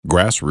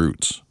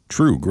Grassroots,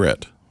 true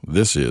grit.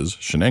 This is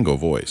Shenango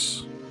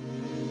Voice.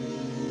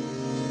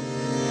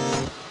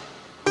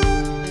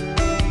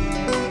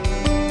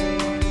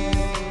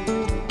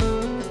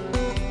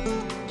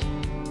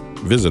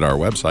 Visit our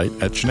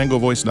website at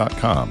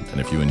shenangovoice.com,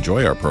 and if you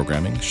enjoy our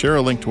programming, share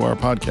a link to our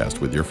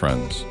podcast with your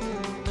friends.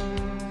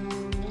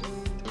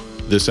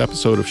 This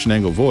episode of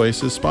Shenango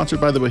Voice is sponsored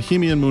by the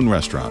Bohemian Moon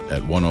Restaurant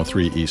at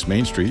 103 East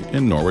Main Street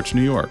in Norwich,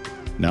 New York,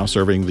 now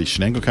serving the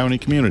Shenango County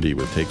community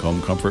with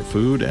take-home comfort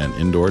food and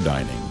indoor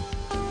dining.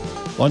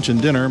 Lunch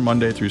and dinner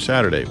Monday through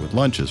Saturday, with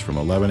lunches from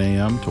 11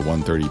 a.m. to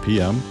 1:30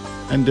 p.m.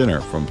 and dinner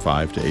from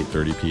 5 to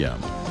 8:30 p.m.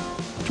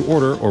 To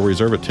order or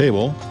reserve a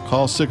table,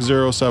 call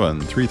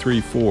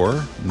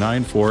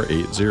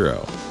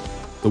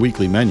 607-334-9480. The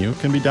weekly menu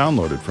can be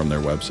downloaded from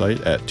their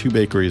website at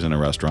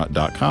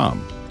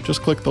twobakeriesandarestaurant.com.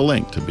 Just click the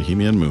link to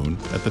Bohemian Moon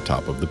at the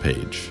top of the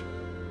page.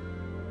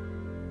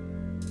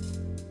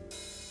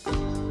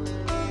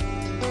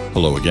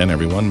 Hello again,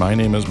 everyone. My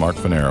name is Mark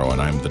Finero,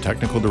 and I'm the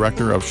Technical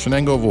Director of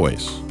Shenango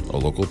Voice, a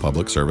local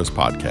public service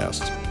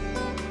podcast.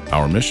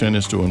 Our mission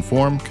is to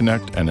inform,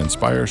 connect, and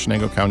inspire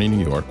Shenango County,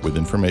 New York with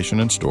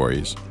information and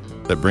stories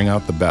that bring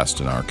out the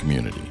best in our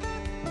community.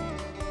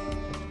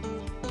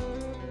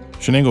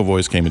 Shenango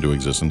Voice came into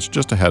existence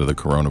just ahead of the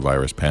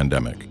coronavirus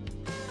pandemic.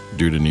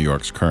 Due to New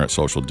York's current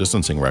social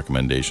distancing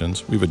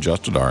recommendations, we've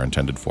adjusted our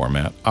intended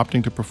format,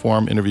 opting to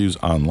perform interviews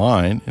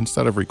online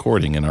instead of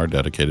recording in our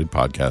dedicated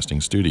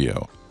podcasting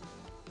studio.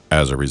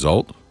 As a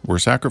result, we're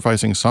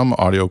sacrificing some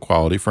audio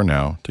quality for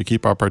now to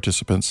keep our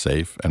participants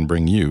safe and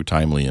bring you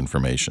timely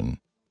information.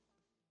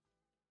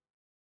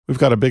 We've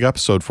got a big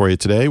episode for you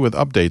today with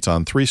updates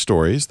on 3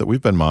 stories that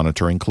we've been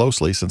monitoring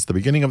closely since the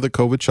beginning of the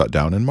COVID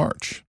shutdown in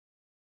March.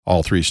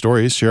 All 3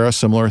 stories share a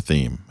similar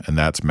theme, and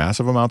that's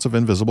massive amounts of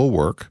invisible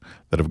work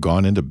that have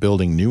gone into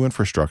building new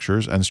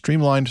infrastructures and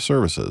streamlined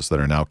services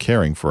that are now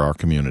caring for our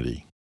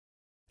community.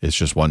 It's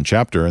just one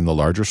chapter in the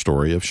larger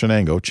story of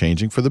Shenango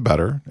changing for the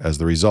better as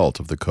the result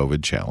of the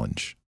COVID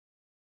challenge.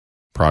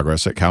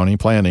 Progress at county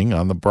planning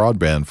on the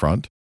broadband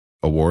front,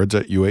 awards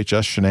at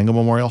UHS Shenango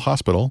Memorial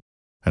Hospital,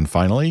 and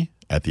finally,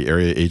 at the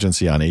Area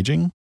Agency on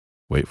Aging,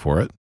 wait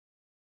for it,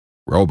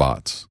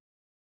 robots.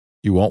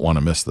 You won't want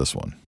to miss this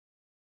one.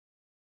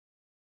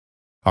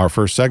 Our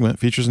first segment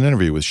features an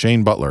interview with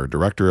Shane Butler,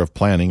 Director of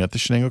Planning at the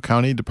Shenango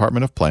County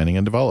Department of Planning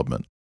and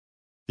Development.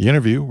 The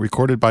interview,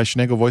 recorded by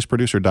Shenango Voice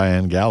producer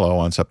Diane Gallo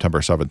on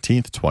September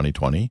 17,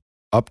 2020,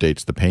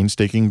 updates the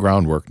painstaking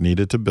groundwork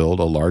needed to build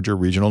a larger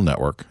regional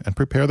network and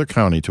prepare the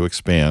county to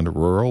expand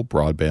rural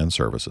broadband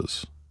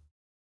services.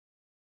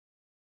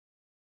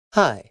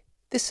 Hi,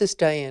 this is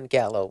Diane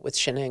Gallo with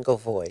Shenango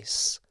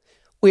Voice.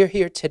 We're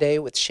here today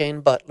with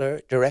Shane Butler,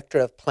 Director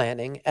of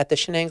Planning at the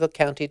Shenango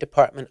County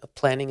Department of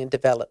Planning and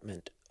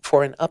Development,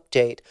 for an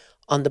update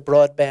on the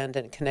broadband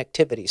and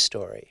connectivity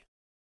story.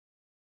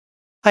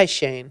 Hi,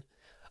 Shane.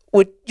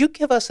 Would you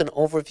give us an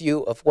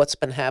overview of what's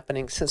been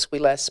happening since we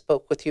last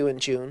spoke with you in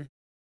June?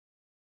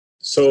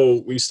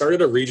 So we started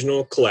a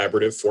regional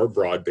collaborative for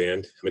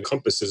broadband. It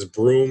encompasses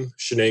Broome,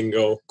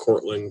 Shenango,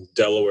 Cortland,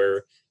 Delaware,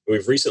 and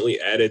we've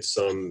recently added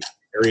some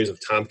areas of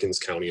Tompkins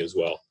County as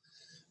well.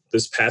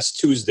 This past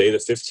Tuesday, the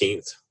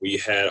 15th, we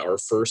had our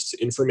first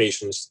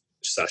information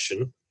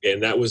session,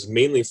 and that was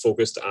mainly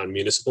focused on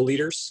municipal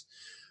leaders.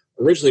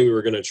 Originally, we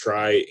were going to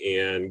try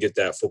and get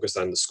that focused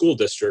on the school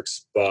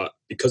districts, but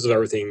because of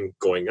everything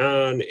going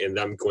on and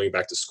them going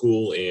back to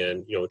school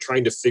and,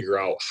 trying to figure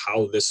out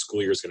how this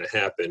school year is going to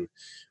happen,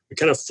 we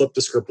kind of flipped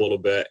the script a little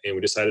bit and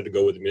we decided to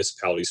go with the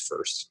municipalities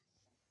first.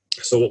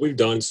 So what we've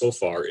done so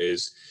far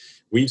is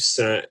we've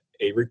sent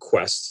a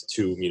request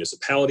to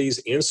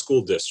municipalities and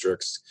school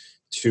districts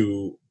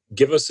to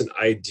give us an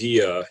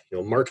idea,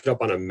 mark it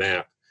up on a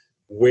map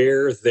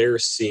where they're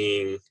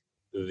seeing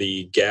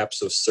the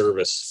gaps of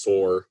service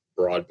for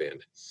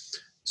broadband.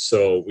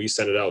 So we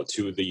sent it out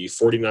to the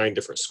 49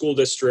 different school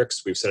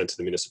districts. We've sent it to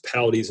the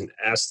municipalities and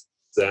asked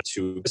them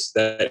to get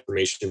that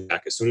information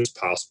back as soon as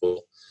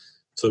possible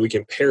so that we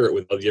can pair it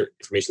with other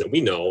information that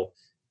we know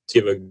to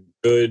give a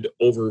good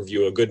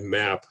overview, a good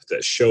map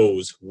that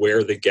shows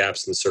where the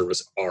gaps in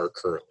service are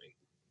currently.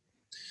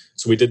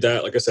 So we did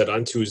that, like I said,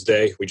 on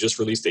Tuesday. We just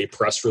released a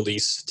press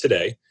release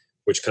today,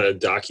 which kind of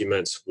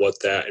documents what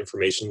that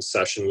information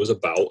session was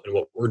about and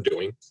what we're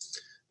doing.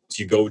 If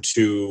you go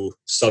to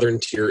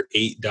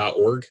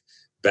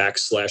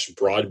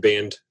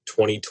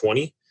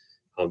southerntier8.org/broadband2020,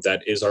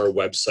 that is our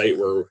website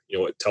where,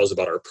 it tells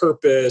about our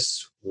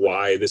purpose,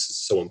 why this is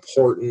so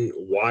important,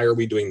 why are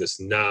we doing this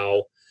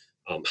now,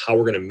 how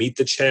we're going to meet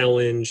the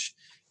challenge,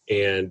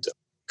 and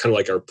kind of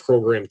like our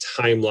program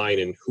timeline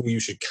and who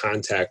you should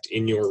contact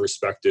in your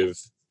respective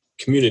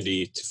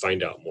community to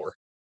find out more.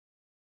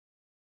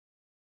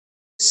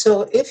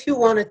 So if you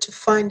wanted to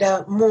find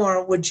out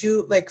more, would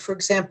you, for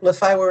example,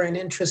 if I were an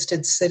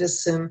interested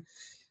citizen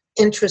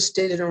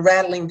interested in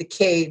rattling the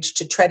cage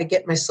to try to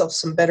get myself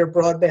some better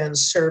broadband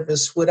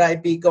service, would I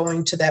be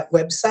going to that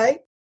website?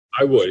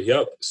 I would,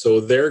 yep.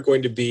 So they're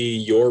going to be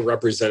your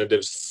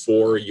representatives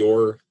for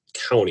your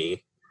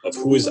county of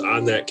who is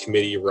on that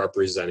committee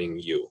representing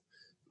you.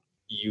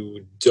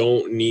 you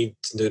don't need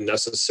to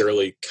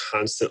necessarily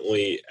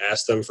constantly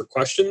ask them for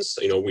questions.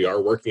 We are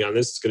working on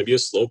this. It's going to be a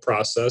slow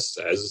process,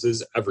 as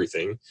is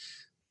everything.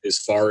 As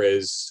far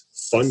as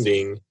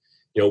funding,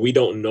 we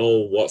don't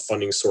know what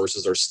funding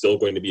sources are still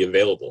going to be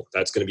available.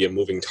 That's going to be a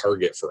moving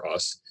target for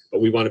us, but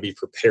we want to be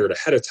prepared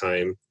ahead of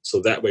time. So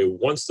that way,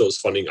 once those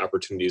funding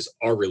opportunities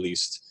are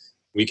released,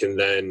 we can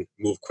then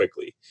move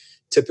quickly.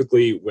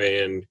 Typically,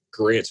 when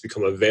grants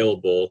become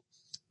available,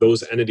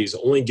 those entities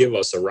only give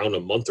us around a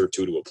month or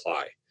two to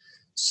apply.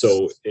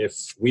 So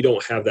if we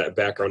don't have that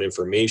background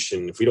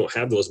information, if we don't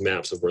have those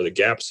maps of where the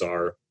gaps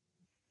are,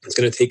 it's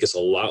going to take us a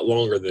lot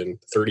longer than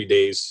 30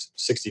 days,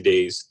 60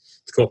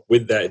 days to come up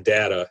with that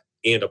data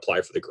and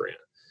apply for the grant.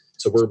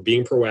 So we're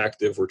being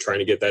proactive. We're trying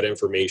to get that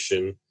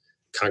information.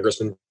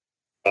 Congressman's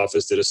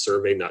office did a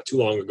survey not too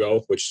long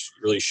ago, which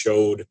really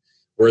showed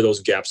where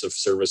those gaps of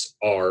service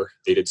are.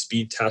 They did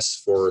speed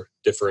tests for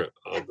different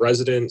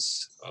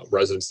residents.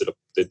 Residents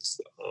did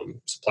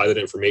supply that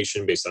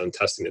information based on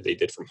testing that they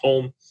did from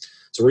home.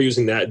 So we're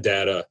using that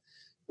data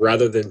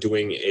rather than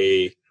doing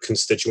a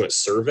constituent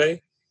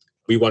survey.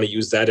 We want to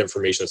use that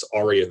information that's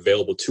already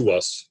available to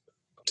us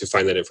to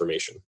find that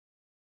information.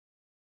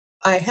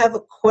 I have a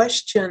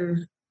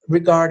question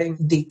regarding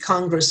the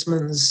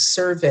congressman's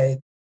survey.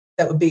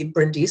 That would be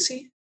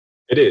Brindisi?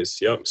 It is,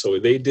 yep. So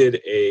they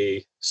did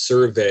a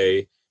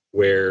survey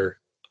where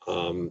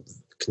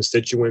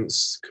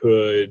constituents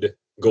could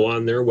go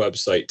on their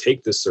website,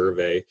 take the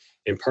survey,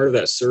 and part of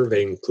that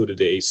survey included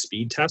a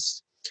speed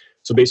test.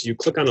 So basically you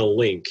click on a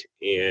link,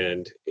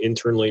 and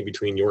internally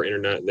between your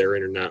internet, their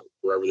internet,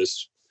 wherever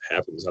this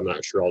happens, I'm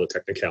not sure all the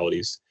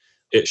technicalities,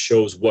 it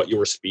shows what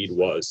your speed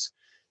was.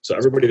 So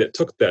everybody that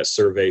took that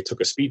survey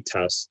took a speed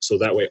test, so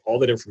that way all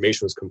that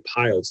information was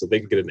compiled so they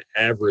could get an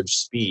average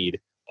speed,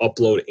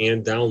 upload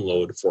and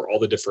download for all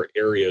the different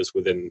areas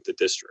within the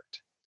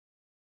district.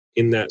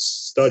 In that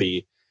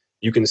study,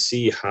 you can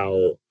see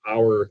how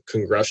our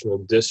congressional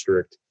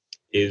district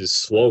is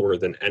slower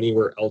than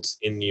anywhere else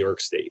in New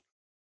York State.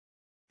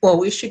 Well,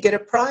 we should get a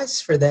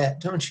prize for that,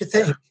 don't you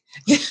think?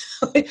 Yeah.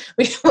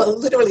 Well,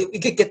 literally, we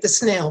could get the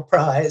snail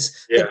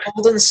prize, the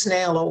Golden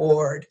Snail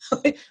Award.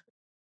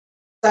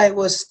 I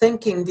was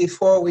thinking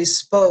before we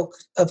spoke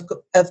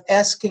of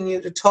asking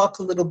you to talk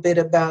a little bit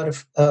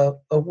about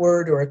a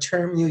word or a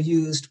term you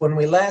used when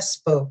we last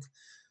spoke,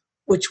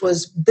 which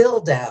was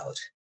build out.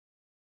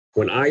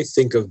 When I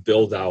think of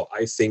build out,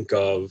 I think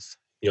of,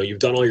 you've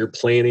done all your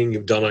planning,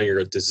 you've done all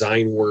your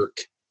design work.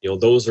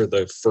 Those are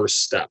the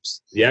first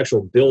steps. The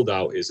actual build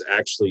out is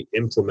actually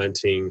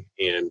implementing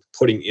and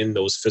putting in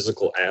those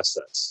physical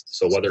assets.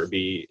 So whether it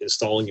be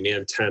installing an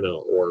antenna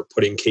or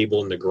putting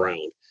cable in the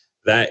ground,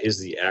 that is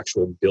the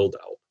actual build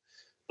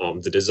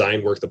out. The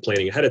design work, the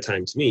planning ahead of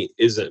time, to me,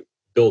 isn't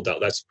build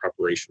out. That's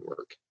preparation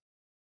work.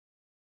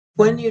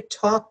 When you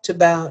talked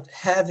about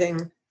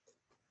having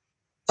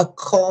a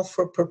call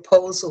for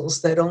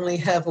proposals that only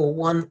have a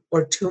 1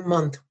 or 2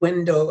 month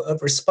window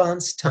of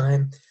response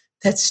time,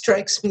 that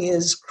strikes me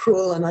as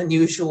cruel and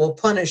unusual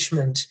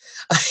punishment.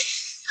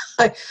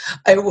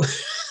 I'm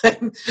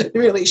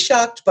really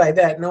shocked by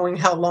that, knowing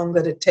how long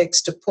that it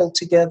takes to pull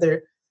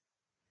together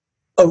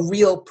a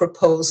real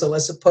proposal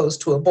as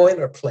opposed to a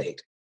boilerplate.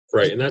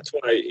 Right, and that's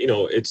why,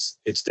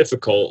 it's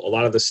difficult. A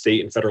lot of the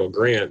state and federal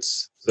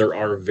grants, there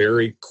are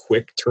very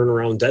quick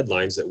turnaround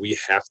deadlines that we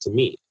have to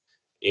meet.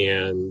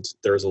 And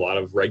there's a lot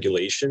of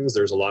regulations,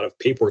 there's a lot of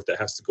paperwork that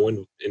has to go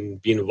in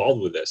and be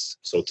involved with this.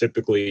 So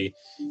typically,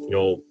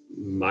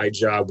 my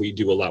job, we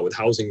do a lot with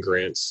housing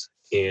grants.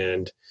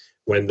 And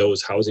when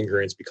those housing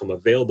grants become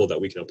available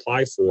that we can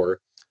apply for,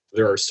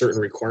 there are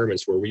certain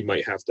requirements where we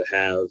might have to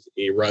have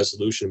a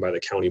resolution by the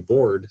county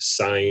board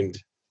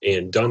signed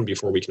and done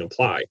before we can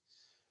apply.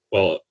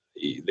 Well,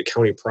 the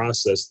county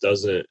process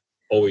doesn't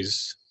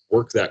always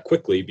work that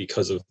quickly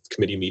because of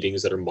committee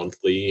meetings that are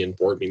monthly and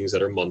board meetings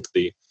that are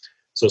monthly.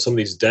 So some of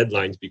these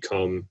deadlines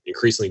become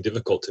increasingly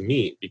difficult to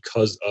meet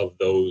because of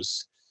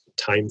those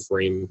time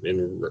frame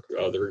and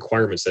the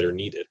requirements that are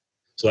needed.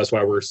 So that's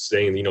why we're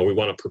saying, we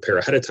want to prepare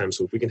ahead of time.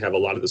 So if we can have a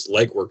lot of this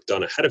legwork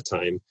done ahead of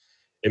time,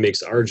 it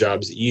makes our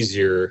jobs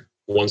easier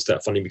once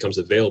that funding becomes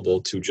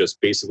available to just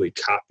basically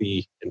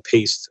copy and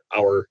paste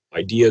our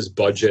ideas,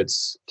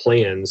 budgets,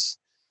 plans,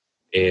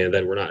 and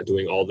then we're not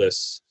doing all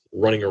this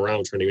running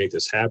around trying to make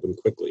this happen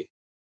quickly.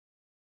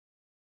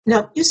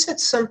 Now, you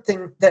said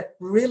something that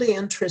really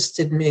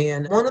interested me.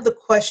 And one of the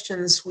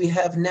questions we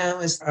have now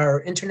is,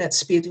 our internet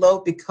speed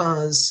low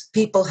because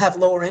people have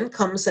lower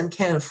incomes and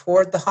can't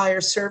afford the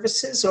higher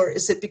services? Or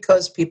is it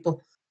because people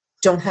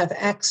don't have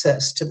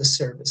access to the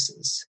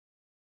services?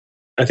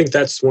 I think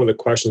that's one of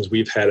the questions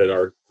we've had at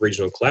our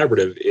regional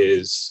collaborative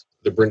is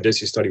the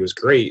Brindisi study was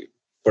great,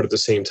 but at the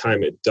same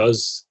time, it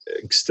does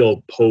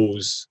still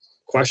pose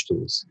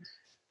questions.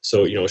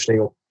 So,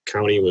 Chenango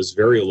County was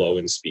very low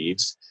in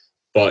speeds.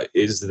 But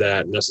is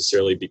that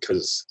necessarily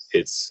because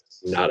it's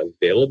not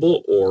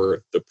available,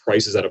 or the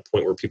price is at a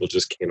point where people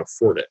just can't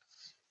afford it?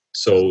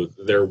 So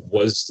there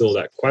was still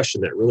that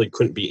question that really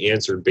couldn't be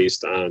answered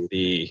based on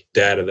the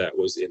data that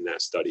was in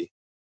that study.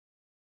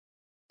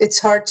 It's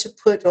hard to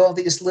put all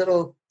these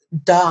little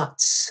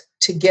dots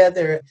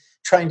together,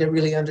 trying to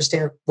really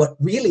understand what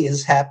really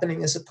is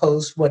happening as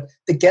opposed to what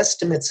the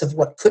guesstimates of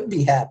what could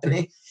be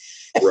happening.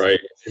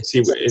 Right. And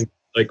see,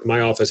 like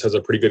my office has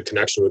a pretty good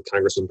connection with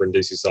Congressman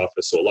Brindisi's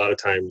office. So a lot of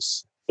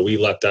times we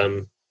let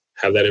them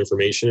have that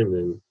information.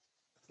 And,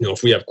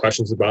 if we have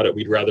questions about it,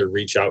 we'd rather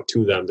reach out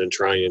to them than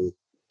try and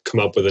come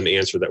up with an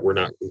answer that we're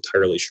not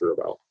entirely sure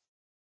about.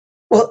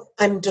 Well,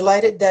 I'm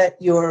delighted that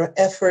your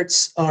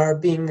efforts are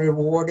being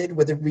rewarded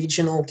with a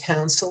regional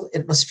council.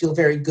 It must feel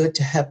very good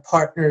to have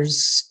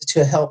partners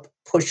to help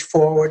push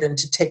forward and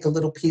to take a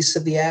little piece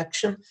of the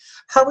action.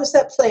 How is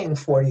that playing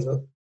for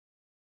you?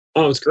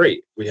 Oh, it's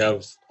great. We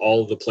have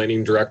all the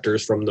planning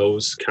directors from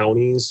those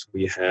counties.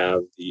 We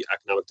have the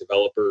economic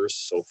developers.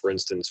 So, for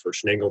instance, for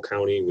Shenango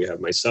County, we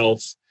have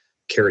myself,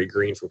 Carrie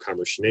Green from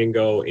Commerce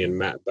Shenango, and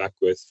Matt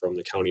Beckwith from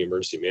the County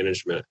Emergency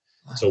Management.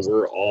 So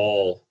we're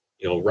all,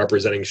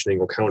 representing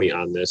Shenango County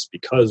on this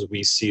because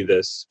we see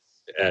this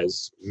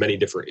as many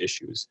different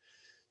issues.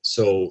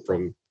 So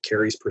from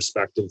Carrie's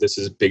perspective, this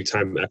is big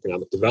time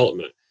economic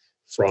development.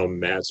 From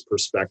Matt's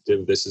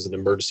perspective, this is an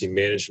emergency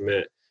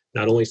management,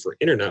 not only for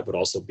internet, but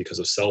also because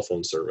of cell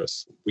phone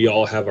service. We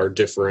all have our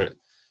different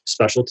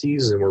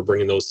specialties and we're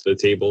bringing those to the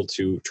table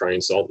to try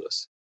and solve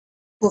this.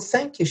 Well,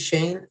 thank you,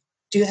 Shane.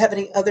 Do you have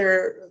any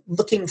other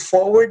looking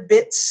forward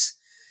bits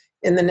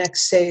in the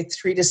next, say,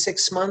 3 to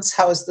 6 months?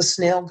 How is the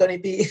snail going to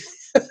be?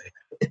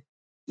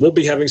 We'll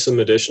be having some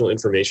additional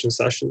information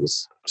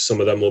sessions. Some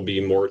of them will be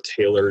more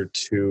tailored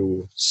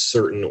to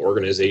certain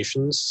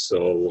organizations.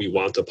 So we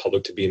want the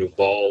public to be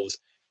involved.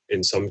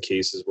 In some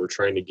cases, we're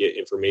trying to get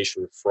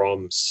information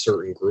from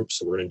certain groups.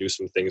 So we're going to do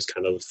some things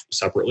kind of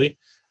separately.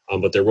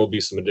 But there will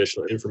be some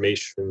additional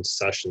information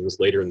sessions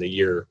later in the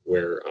year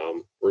where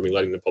we're going to be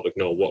letting the public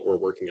know what we're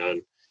working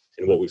on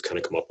and what we've kind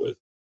of come up with.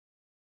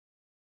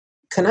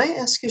 Can I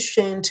ask you,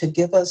 Shane, to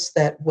give us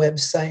that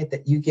website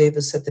that you gave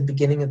us at the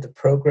beginning of the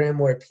program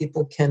where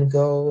people can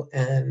go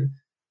and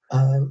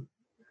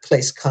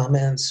place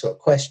comments or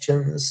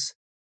questions?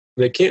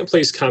 They can't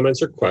place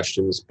comments or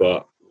questions,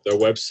 but their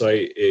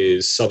website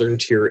is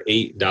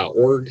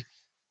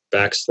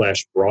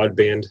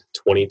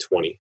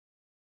southerntier8.org/broadband2020.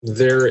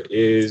 There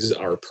is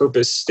our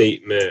purpose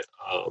statement,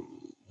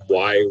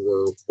 why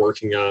we're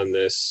working on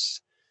this,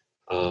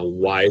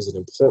 why is it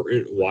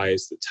important, why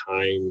is the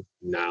time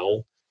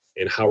now,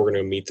 and how we're going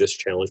to meet this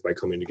challenge by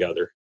coming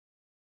together.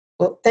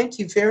 Well, thank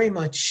you very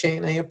much,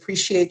 Shane. I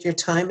appreciate your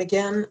time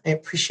again. I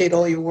appreciate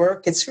all your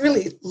work. It's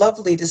really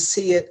lovely to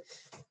see it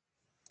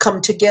come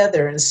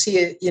together and see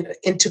it,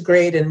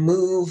 integrate and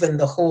move, and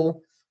the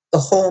whole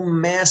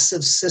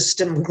massive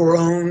system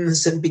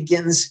groans and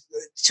begins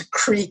to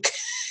creak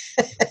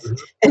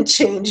and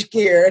change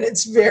gear, and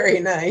it's very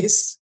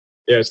nice.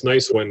 Yeah, it's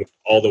nice when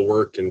all the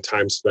work and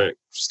time spent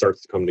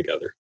starts to come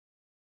together.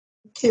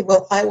 Okay,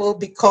 well, I will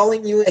be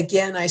calling you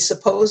again, I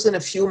suppose, in a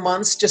few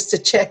months just to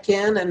check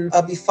in, and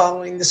I'll be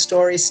following the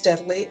story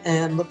steadily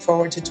and look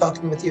forward to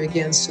talking with you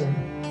again soon.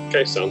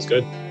 Okay, sounds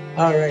good.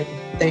 All right.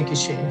 Thank you,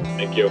 Shane.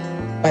 Thank you.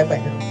 Bye-bye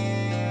now.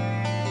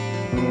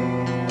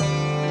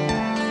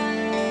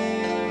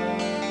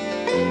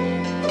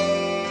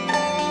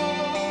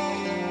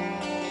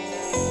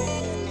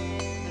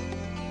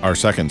 Our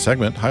second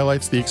segment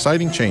highlights the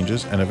exciting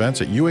changes and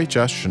events at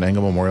UHS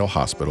Shenango Memorial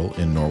Hospital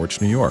in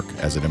Norwich, New York,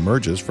 as it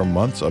emerges from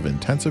months of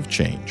intensive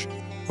change,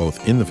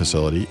 both in the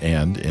facility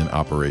and in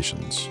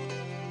operations.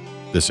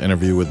 This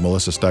interview with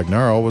Melissa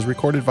Stagnaro was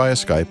recorded via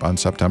Skype on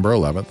September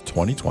 11th,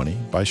 2020,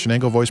 by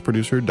Shenango Voice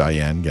producer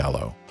Diane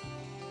Gallo.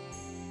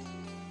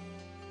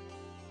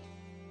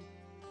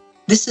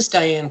 This is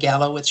Diane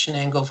Gallo with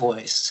Shenango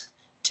Voice.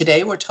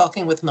 Today, we're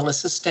talking with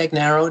Melissa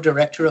Stagnaro,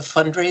 Director of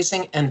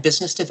Fundraising and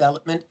Business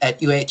Development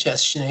at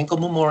UHS Shenango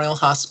Memorial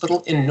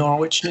Hospital in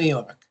Norwich, New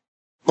York.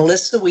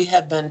 Melissa, we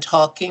have been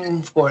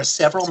talking for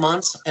several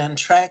months and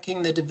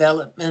tracking the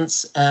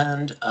developments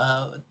and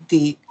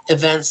the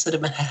events that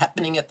have been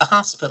happening at the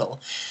hospital.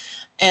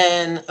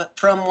 And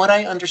from what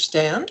I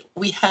understand,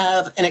 we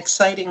have an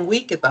exciting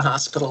week at the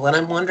hospital, and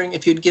I'm wondering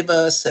if you'd give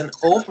us an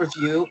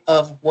overview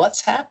of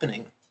what's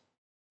happening.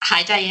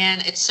 Hi,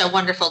 Diane. It's so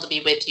wonderful to be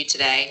with you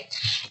today.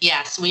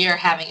 Yes, we are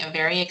having a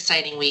very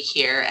exciting week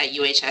here at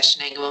UHS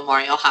Shenango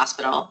Memorial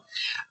Hospital.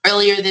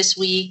 Earlier this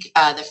week,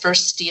 the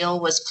first steel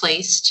was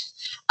placed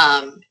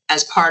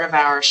as part of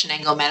our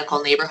Shenango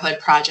Medical Neighborhood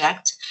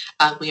Project.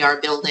 We are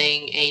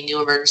building a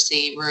new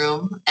emergency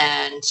room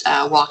and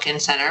walk-in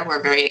center.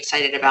 We're very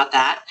excited about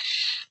that.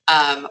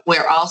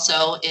 We're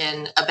also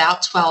in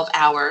about 12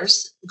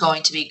 hours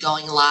going to be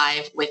going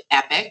live with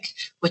Epic,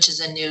 which is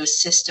a new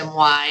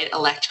system-wide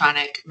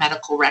electronic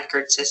medical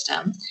record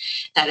system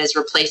that is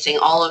replacing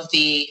all of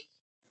the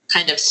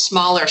kind of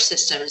smaller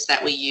systems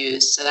that we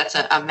use. So that's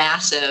a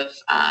massive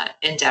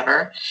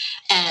endeavor.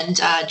 And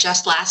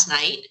just last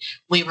night,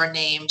 we were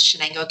named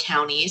Shenango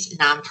County's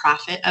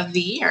Nonprofit of the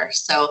Year.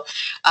 So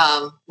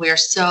we're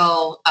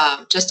so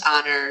just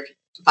honored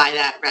by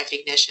that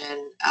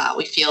recognition.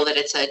 We feel that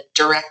it's a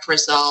direct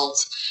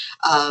result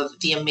of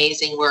the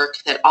amazing work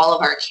that all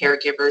of our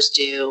caregivers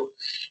do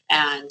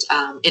And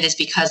it is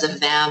because of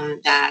them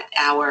that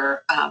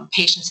our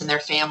patients and their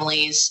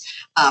families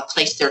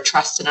place their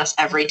trust in us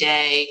every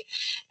day.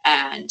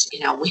 And,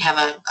 we have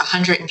a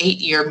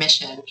 108-year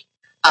mission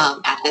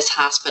at this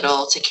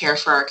hospital to care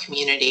for our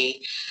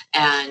community.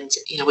 And,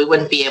 we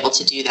wouldn't be able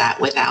to do that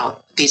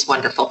without these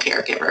wonderful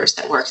caregivers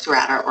that work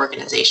throughout our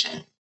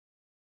organization.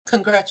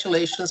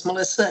 Congratulations,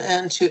 Melissa,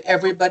 and to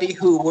everybody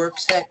who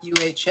works at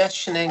UHS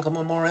Shenango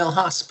Memorial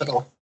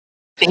Hospital.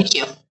 Thank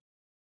you.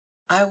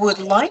 I would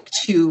like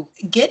to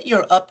get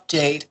your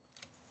update,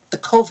 the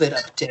COVID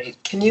update.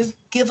 Can you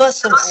give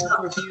us an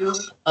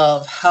overview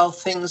of how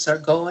things are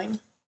going?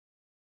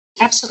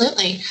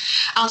 Absolutely.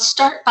 I'll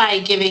start by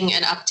giving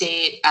an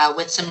update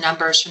with some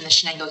numbers from the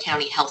Shenango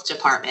County Health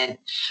Department.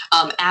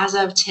 As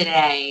of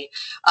today,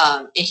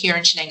 here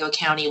in Shenango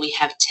County, we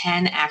have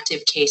 10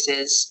 active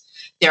cases.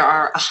 There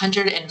are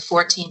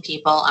 114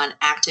 people on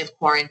active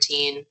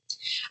quarantine.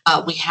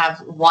 We have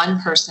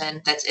one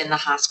person that's in the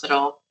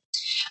hospital.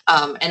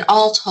 And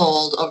all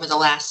told, over the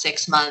last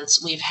 6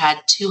 months, we've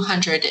had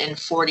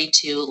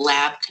 242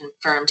 lab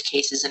confirmed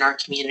cases in our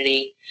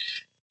community.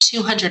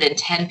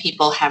 210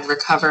 people have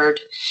recovered,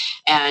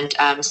 and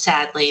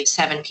sadly,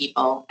 7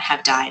 people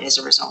have died as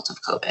a result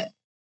of COVID.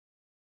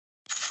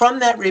 From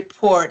that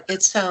report,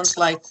 it sounds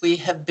like we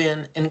have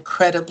been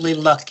incredibly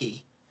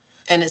lucky.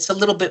 And it's a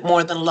little bit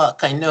more than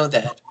luck, I know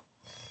that.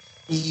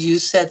 You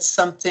said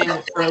something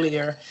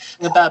earlier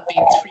about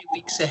being 3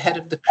 weeks ahead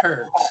of the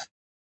curve.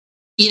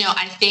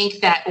 I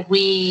think that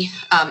we,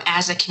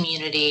 as a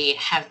community,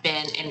 have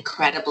been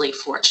incredibly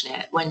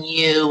fortunate. When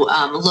you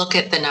look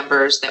at the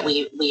numbers that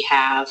we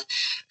have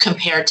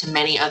compared to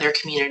many other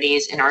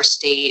communities in our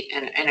state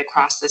and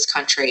across this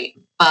country.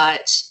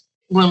 But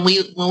when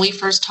we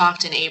first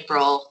talked in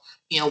April,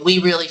 we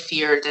really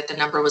feared that the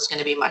number was going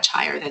to be much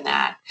higher than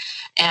that.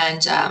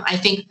 And I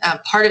think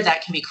part of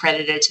that can be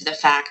credited to the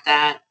fact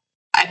that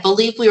I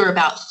believe we were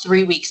about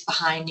 3 weeks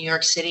behind New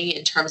York City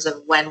in terms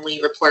of when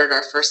we reported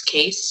our first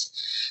case.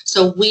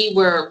 So we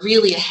were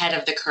really ahead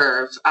of the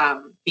curve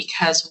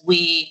because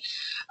we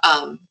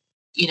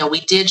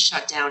did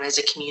shut down as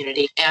a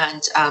community.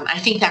 And I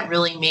think that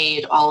really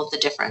made all of the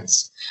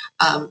difference.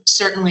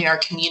 Certainly our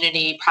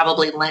community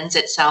probably lends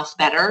itself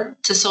better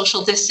to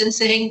social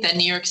distancing than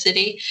New York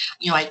City.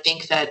 I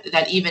think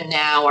that even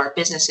now our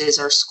businesses,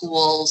 our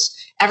schools,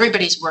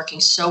 everybody's working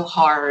so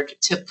hard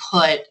to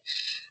put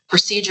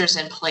procedures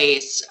in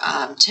place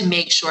to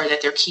make sure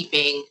that they're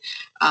keeping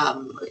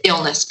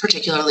illness,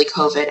 particularly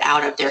COVID,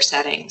 out of their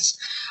settings.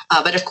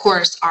 But of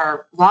course,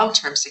 our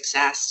long-term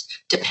success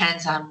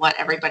depends on what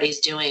everybody's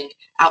doing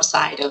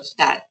outside of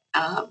that,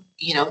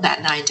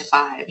 that 9 to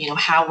 5,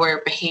 how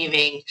we're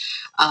behaving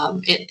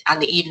on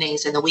the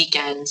evenings and the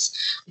weekends.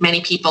 Many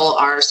people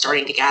are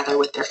starting to gather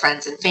with their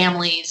friends and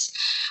families.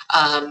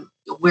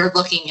 We're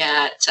looking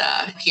at,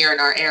 here in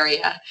our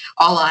area,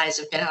 all eyes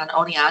have been on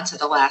Oneonta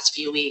the last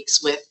few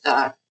weeks with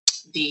the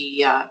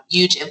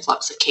huge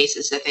influx of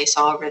cases that they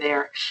saw over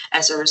there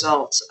as a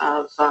result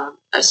of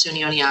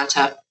SUNY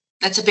Oneonta.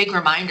 That's a big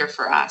reminder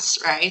for us,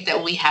 right,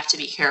 that we have to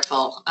be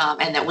careful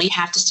and that we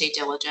have to stay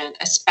diligent,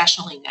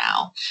 especially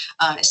now,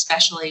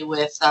 especially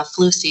with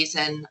flu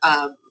season,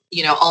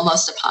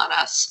 almost upon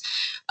us.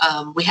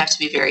 We have to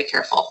be very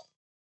careful.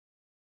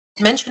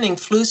 Mentioning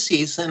flu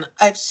season,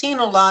 I've seen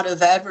a lot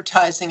of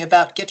advertising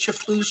about get your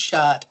flu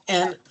shot.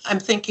 And I'm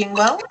thinking,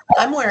 well,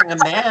 I'm wearing a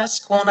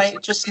mask. Won't I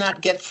just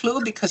not get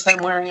flu because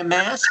I'm wearing a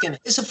mask? And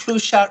is a flu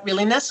shot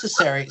really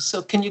necessary?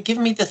 So can you give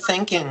me the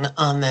thinking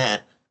on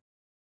that?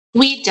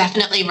 We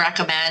definitely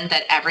recommend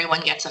that everyone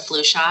gets a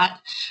flu shot.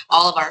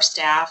 All of our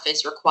staff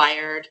is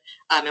required,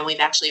 and we've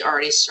actually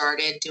already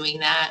started doing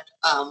that.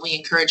 We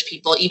encourage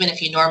people, even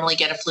if you normally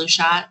get a flu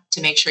shot,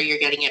 to make sure you're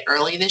getting it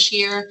early this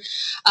year.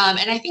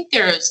 And I think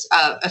there's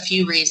a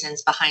few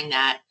reasons behind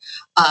that.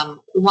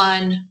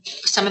 One,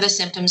 some of the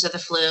symptoms of the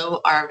flu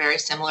are very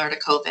similar to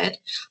COVID.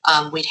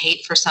 We'd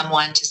hate for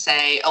someone to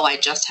say, oh, I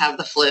just have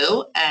the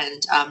flu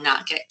and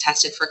not get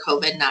tested for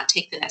COVID, not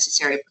take the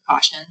necessary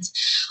precautions.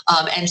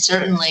 And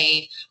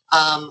certainly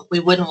we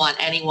wouldn't want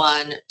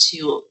anyone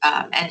to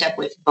end up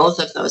with both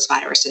of those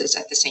viruses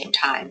at the same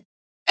time.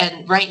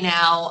 And right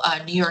now,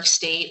 New York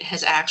State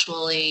has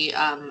actually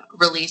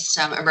released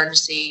some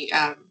emergency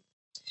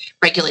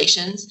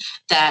regulations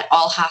that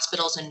all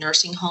hospitals and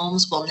nursing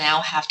homes will now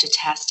have to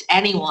test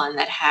anyone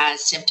that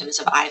has symptoms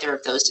of either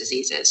of those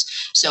diseases.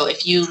 So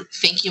if you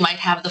think you might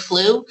have the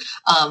flu,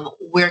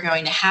 we're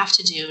going to have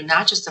to do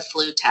not just a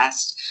flu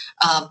test,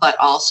 but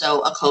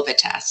also a COVID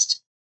test.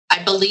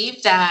 I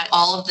believe that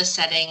all of the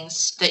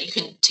settings that you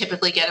can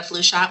typically get a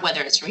flu shot, whether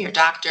it's from your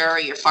doctor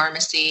or your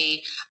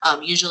pharmacy,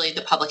 usually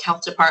the public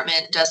health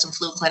department does some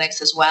flu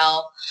clinics as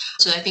well.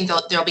 So I think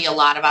there'll be a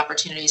lot of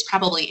opportunities,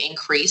 probably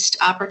increased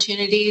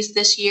opportunities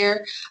this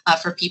year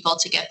for people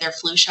to get their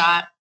flu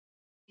shot.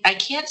 I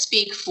can't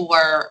speak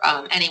for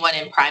anyone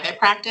in private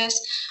practice,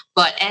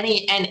 but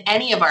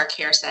any of our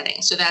care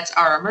settings. So that's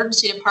our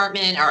emergency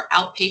department, our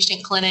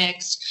outpatient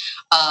clinics,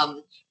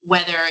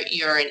 whether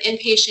you're an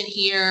inpatient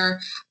here,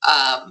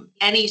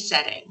 any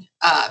setting,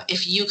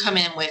 if you come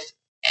in with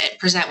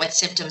present with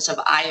symptoms of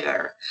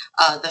either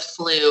the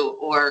flu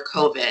or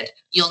COVID,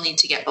 you'll need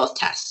to get both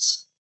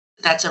tests.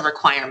 That's a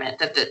requirement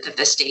that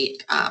the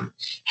state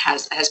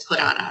has put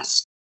on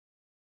us.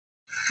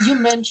 You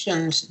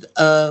mentioned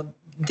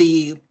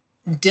the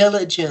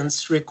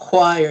diligence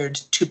required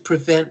to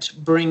prevent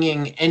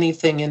bringing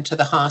anything into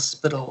the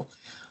hospital,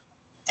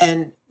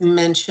 and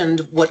mentioned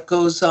what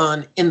goes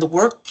on in the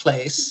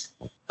workplace,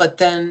 but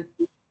then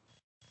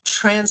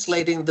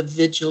translating the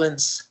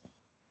vigilance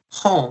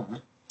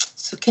home.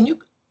 So can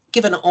you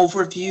give an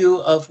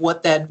overview of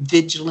what that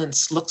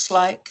vigilance looks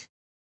like?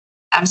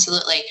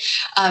 Absolutely.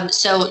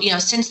 So,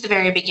 since the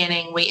very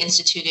beginning, we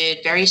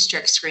instituted very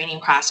strict screening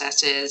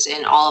processes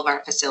in all of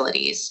our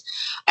facilities.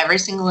 Every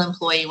single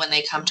employee, when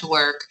they come to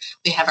work,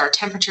 we have our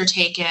temperature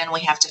taken.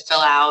 We have to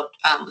fill out.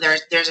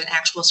 There's an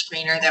actual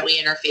screener that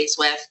we interface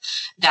with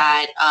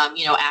that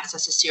asks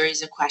us a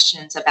series of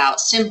questions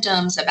about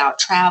symptoms, about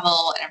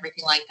travel, and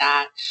everything like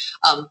that.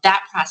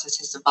 That process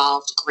has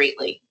evolved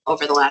greatly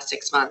over the last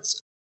 6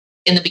 months.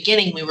 In the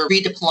beginning, we were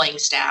redeploying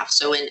staff.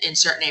 So in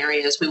certain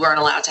areas, we weren't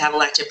allowed to have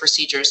elective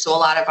procedures. So a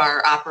lot of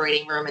our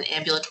operating room and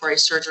ambulatory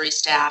surgery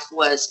staff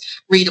was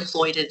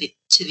redeployed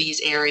to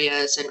these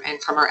areas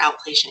and from our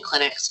outpatient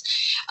clinics.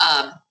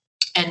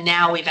 And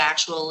now we've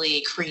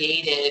actually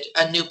created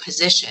a new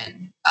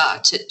position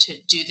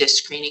to do this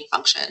screening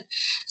function.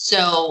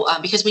 So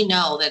because we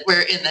know that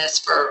we're in this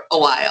for a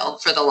while,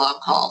 for the long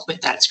haul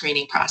with that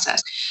screening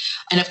process.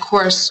 And of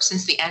course,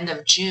 since the end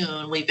of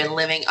June, we've been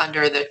living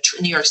under the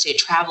New York State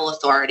Travel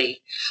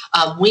Authority.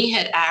 We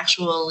had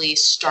actually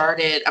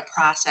started a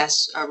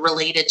process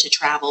related to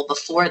travel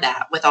before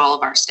that with all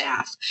of our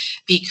staff,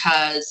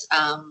 because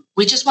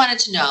we just wanted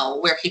to know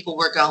where people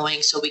were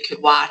going so we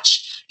could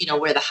watch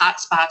where the hot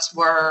spots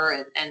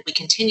were, and we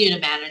continue to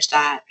manage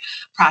that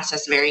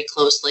process very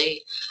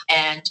closely.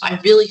 And I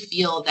really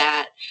feel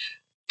that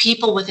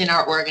people within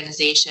our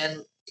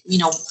organization,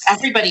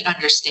 everybody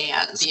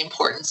understands the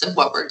importance of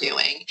what we're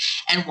doing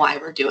and why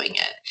we're doing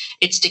it.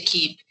 It's to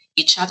keep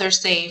each other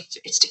safe.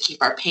 It's to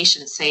keep our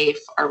patients safe,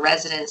 our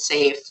residents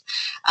safe.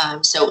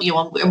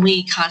 And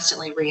we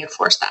constantly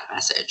reinforce that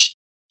message.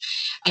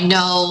 I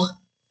know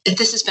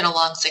this has been a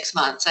long 6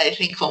 months. I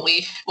think when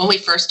we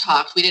first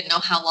talked, we didn't know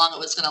how long it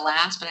was going to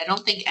last, but I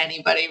don't think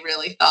anybody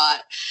really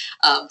thought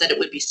that it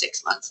would be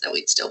 6 months that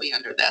we'd still be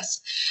under this.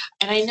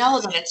 And I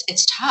know that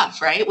it's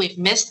tough, right? We've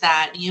missed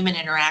that human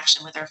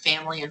interaction with our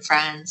family and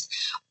friends,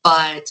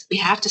 but we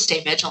have to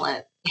stay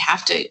vigilant. We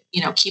have to,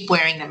 keep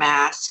wearing the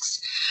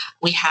masks.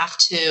 We have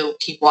to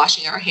keep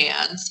washing our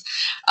hands.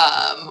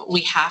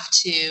 We have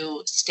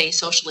to stay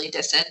socially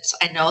distanced.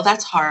 I know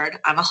that's hard.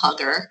 I'm a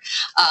hugger.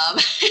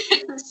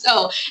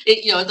 So,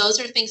 those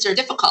are things that are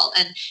difficult.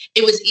 And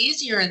it was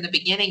easier in the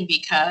beginning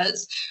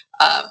because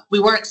we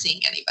weren't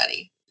seeing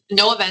anybody.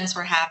 No events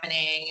were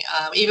happening.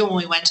 Even when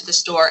we went to the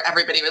store,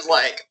 everybody was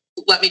like,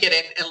 let me get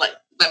in and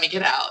let me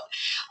get out.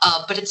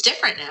 But it's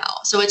different now.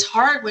 So it's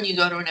hard when you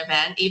go to an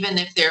event, even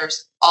if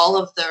there's all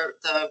of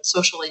the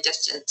socially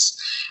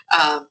distanced,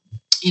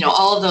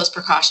 all of those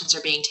precautions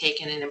are being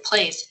taken and in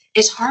place.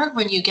 It's hard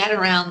when you get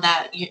around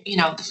that,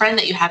 the friend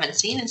that you haven't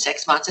seen in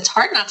 6 months. It's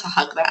hard not to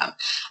hug them.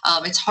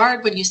 It's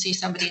hard when you see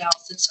somebody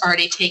else that's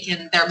already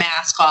taken their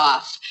mask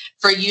off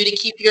for you to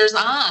keep yours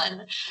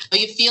on.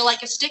 You feel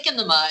like a stick in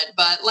the mud.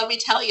 But let me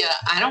tell you,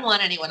 I don't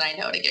want anyone I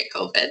know to get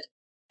COVID.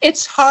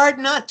 It's hard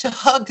not to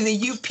hug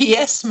the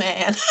UPS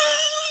man.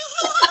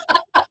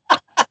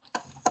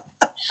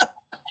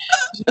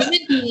 Human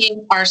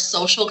beings are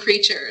social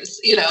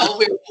creatures.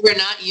 We're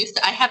not used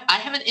to. I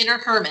have an inner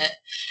hermit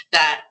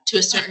that, to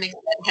a certain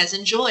extent, has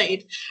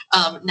enjoyed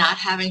not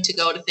having to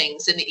go to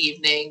things in the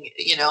evening.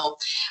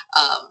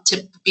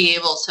 To be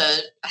able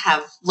to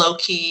have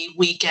low-key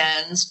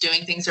weekends,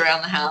 doing things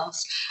around the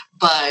house.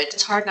 But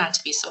it's hard not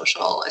to be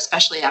social,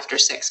 especially after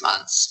 6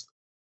 months.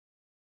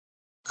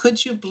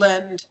 Could you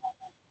blend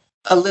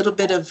a little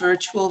bit of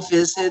virtual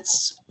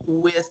visits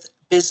with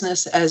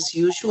business as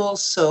usual?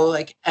 So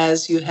like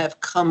as you have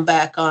come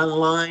back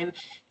online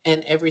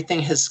and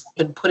everything has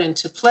been put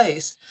into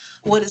place,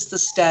 what is the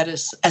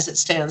status as it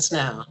stands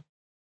now?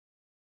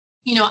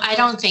 I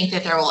don't think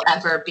that there will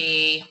ever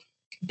be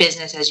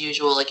business as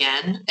usual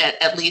again,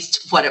 at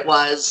least what it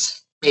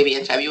was maybe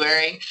in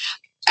February.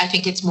 I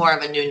think it's more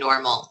of a new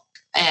normal,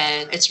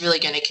 and it's really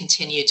going to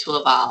continue to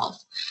evolve.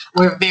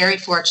 We're very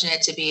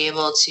fortunate to be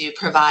able to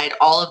provide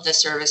all of the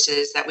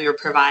services that we were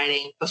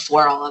providing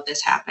before all of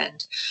this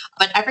happened.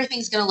 But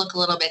everything's going to look a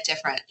little bit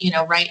different.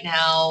 Right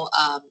now,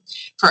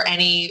 for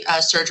any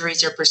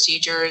surgeries or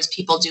procedures,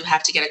 people do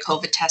have to get a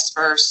COVID test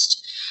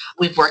first.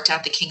 We've worked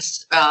out the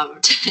kinks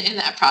in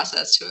that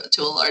process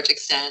to a large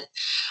extent.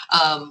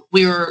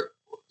 We were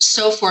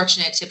so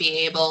fortunate to be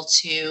able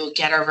to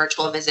get our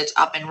virtual visits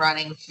up and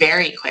running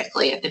very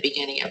quickly at the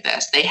beginning of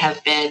this. They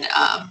have been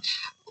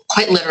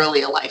quite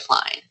literally a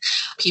lifeline.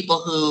 People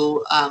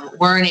who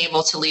weren't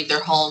able to leave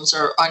their homes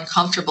or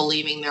uncomfortable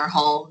leaving their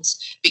homes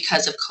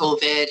because of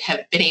COVID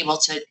have been able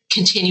to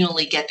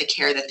continually get the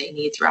care that they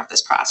need throughout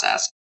this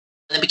process.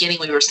 In the beginning,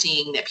 we were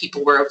seeing that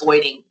people were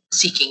avoiding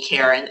seeking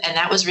care. And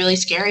that was really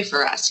scary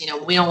for us.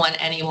 We don't want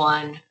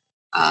anyone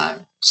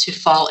to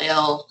fall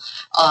ill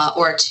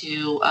or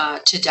to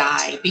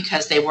die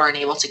because they weren't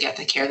able to get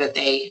the care that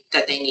they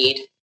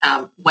need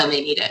when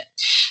they need it.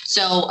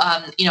 So,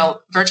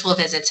 virtual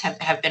visits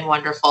have been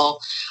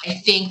wonderful. I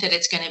think that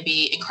it's going to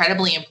be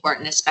incredibly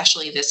important,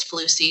 especially this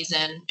flu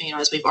season,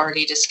 as we've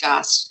already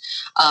discussed.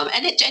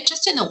 And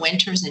just in the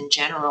winters in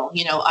general,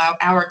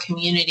 our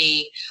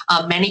community,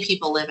 many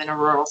people live in a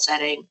rural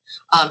setting.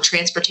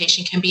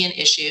 Transportation can be an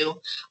issue.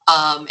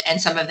 And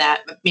some of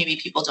that, maybe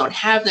people don't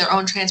have their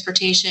own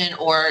transportation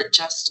or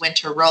just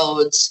winter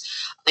roads.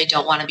 They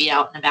don't want to be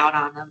out and about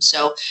on them.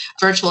 So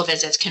virtual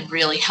visits can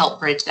really help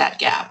bridge that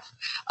gap.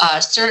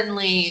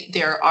 Certainly,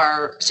 there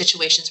are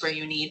situations where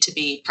you need to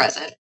be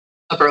present.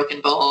 A broken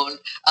bone,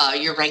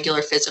 your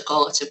regular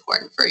physical, it's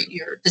important for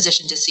your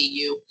physician to see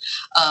you.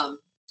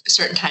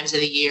 Certain times of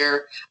the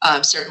year,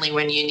 certainly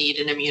when you need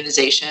an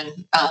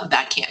immunization,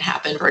 that can't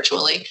happen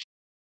virtually.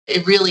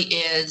 It really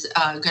is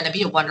going to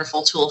be a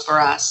wonderful tool for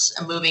us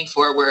moving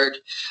forward.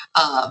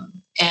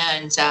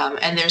 And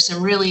there's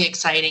some really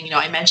exciting,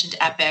 I mentioned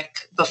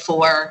Epic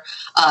before.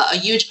 A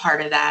huge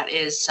part of that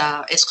is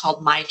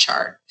called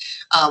MyChart,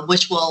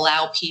 which will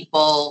allow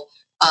people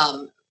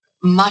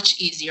much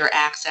easier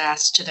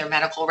access to their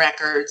medical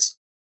records,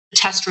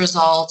 test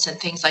results, and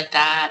things like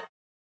that.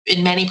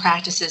 In many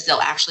practices,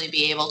 they'll actually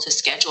be able to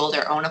schedule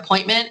their own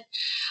appointment,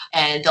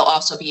 and they'll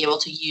also be able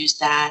to use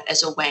that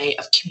as a way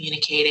of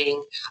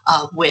communicating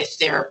with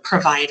their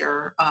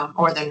provider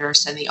or the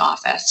nurse in the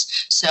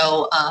office.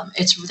 So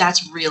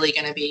that's really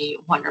going to be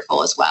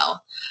wonderful as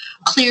well.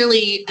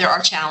 Clearly, there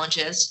are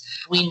challenges.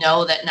 We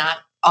know that not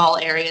all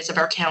areas of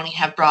our county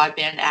have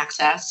broadband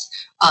access.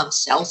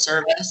 Cell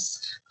service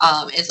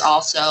is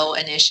also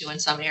an issue in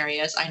some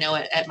areas. I know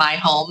at my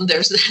home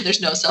there's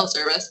no cell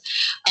service,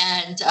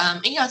 and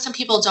some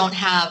people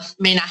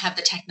may not have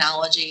the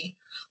technology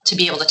to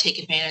be able to take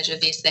advantage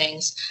of these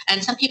things,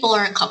 and some people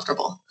aren't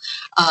comfortable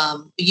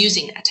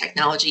using that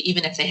technology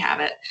even if they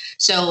have it.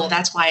 So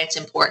that's why it's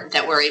important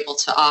that we're able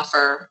to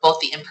offer both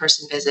the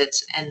in-person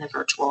visits and the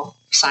virtual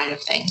side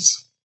of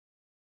things.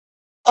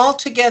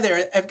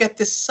 Altogether, I've got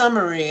this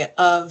summary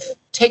of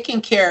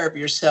taking care of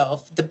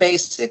yourself, the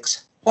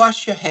basics.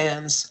 Wash your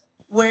hands,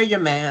 wear your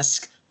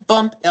mask,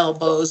 bump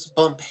elbows,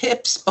 bump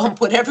hips,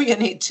 bump whatever you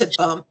need to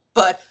bump,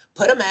 but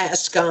put a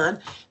mask on,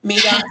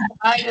 meet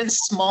outside in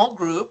small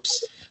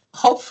groups.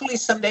 Hopefully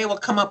someday we'll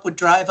come up with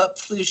drive-up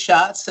flu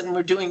shots, and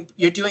you're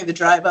doing the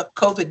drive-up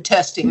COVID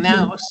testing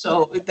now,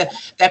 so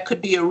that could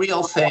be a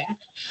real thing.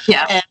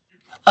 Yeah.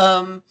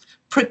 And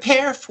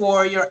prepare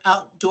for your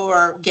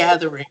outdoor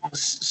gatherings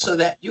so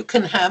that you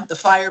can have the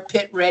fire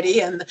pit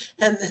ready and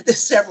the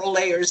several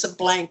layers of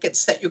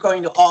blankets that you're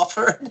going to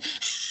offer.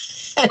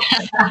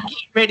 Get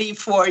ready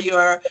for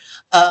your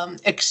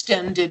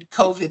extended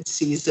COVID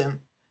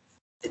season.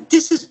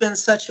 This has been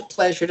such a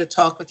pleasure to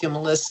talk with you,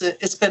 Melissa.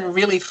 It's been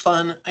really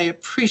fun. I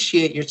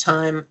appreciate your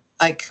time.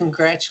 I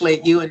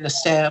congratulate you and the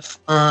staff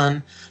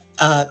on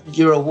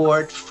your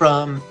award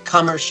from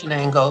Commerce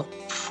Shenango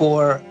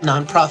for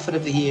Nonprofit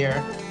of the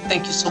Year.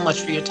 Thank you so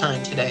much for your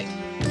time today.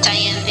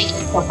 Diane, thank you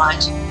so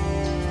much.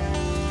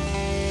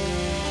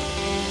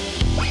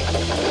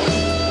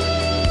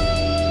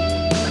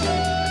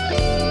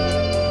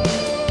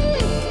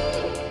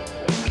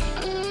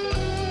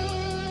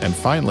 And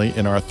finally,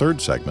 in our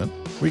third segment,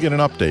 we get an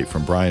update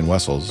from Brian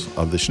Wessels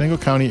of the Chenango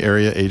County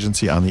Area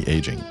Agency on the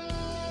Aging.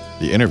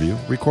 The interview,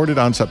 recorded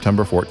on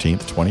September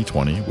 14th,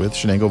 2020, with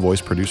Shenango Voice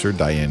producer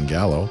Diane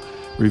Gallo,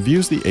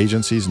 reviews the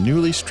agency's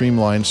newly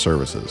streamlined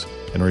services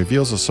and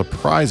reveals a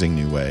surprising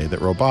new way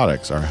that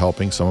robotics are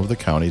helping some of the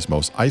county's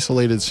most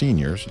isolated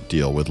seniors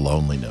deal with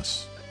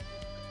loneliness.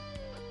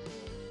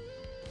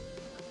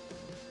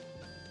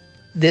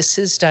 This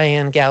is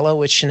Diane Gallo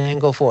with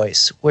Shenango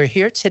Voice. We're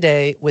here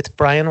today with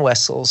Brian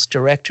Wessels,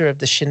 Director of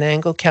the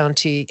Shenango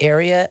County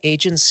Area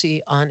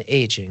Agency on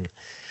Aging.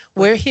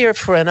 We're here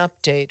for an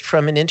update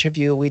from an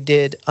interview we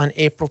did on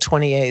April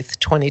 28th,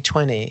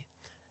 2020.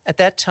 At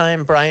that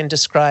time, Brian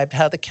described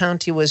how the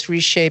county was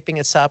reshaping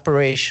its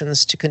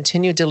operations to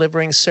continue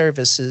delivering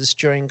services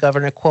during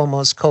Governor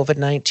Cuomo's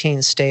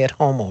COVID-19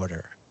 stay-at-home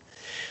order.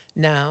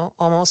 Now,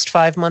 almost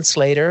 5 months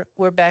later,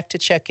 we're back to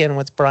check in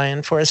with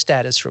Brian for a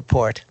status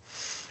report.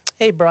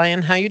 Hey,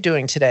 Brian, how you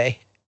doing today?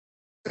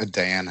 Good,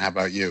 Diane. How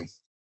about you?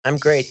 I'm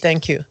great,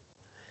 thank you.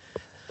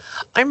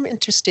 I'm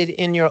interested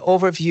in your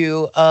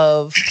overview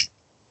of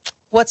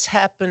what's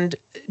happened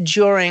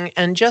during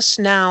and just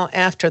now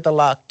after the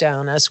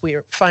lockdown as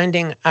we're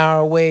finding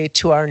our way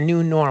to our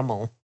new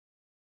normal.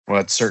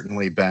 Well, it's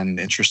certainly been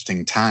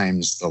interesting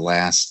times the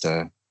last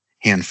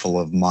handful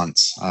of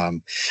months.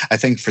 I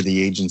think for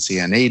the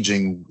Agency on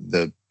Aging,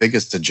 the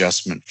biggest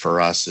adjustment for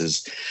us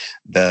is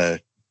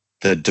the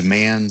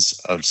demands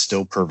of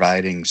still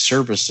providing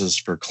services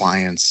for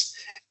clients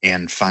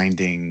and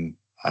finding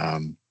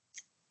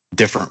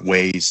different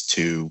ways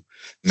to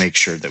make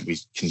sure that we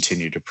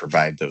continue to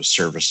provide those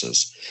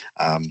services.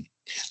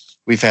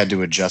 We've had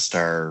to adjust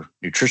our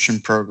nutrition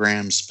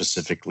program,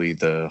 specifically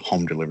the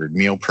home delivered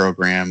meal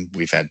program.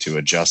 We've had to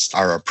adjust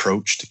our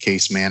approach to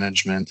case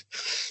management.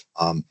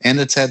 And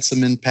it's had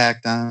some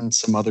impact on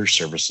some other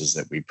services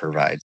that we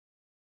provide.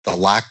 The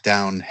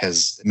lockdown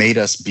has made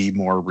us be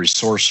more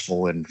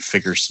resourceful and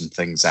figure some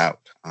things out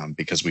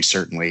because we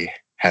certainly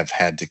have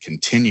had to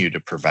continue to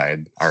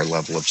provide our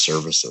level of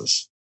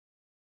services.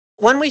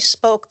 When we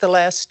spoke the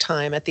last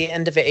time at the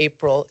end of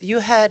April, you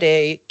had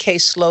a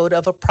caseload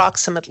of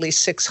approximately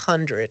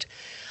 600.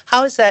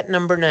 How is that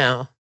number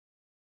now?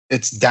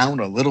 It's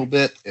down a little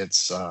bit.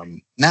 It's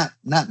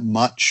not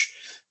much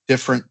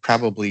different,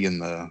 probably in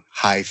the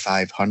high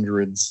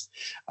 500s.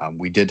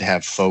 We did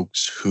have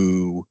folks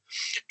who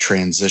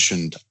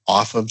transitioned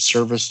off of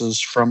services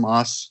from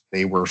us.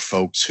 They were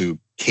folks who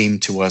came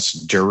to us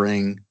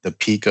during the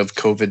peak of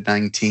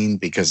COVID-19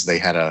 because they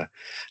had a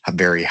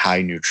very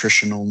high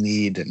nutritional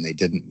need and they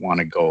didn't want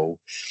to go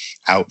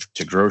out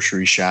to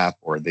grocery shop,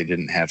 or they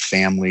didn't have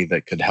family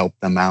that could help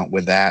them out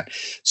with that.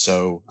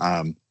 So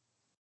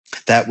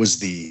that was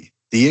the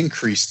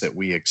increase that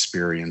we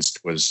experienced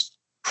was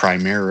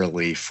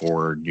primarily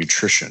for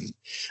nutrition.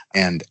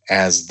 And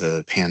as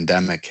the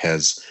pandemic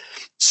has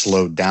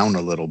slowed down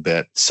a little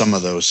bit, some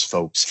of those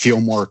folks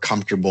feel more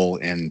comfortable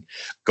in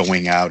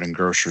going out and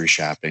grocery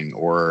shopping,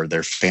 or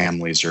their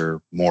families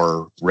are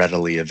more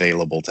readily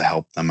available to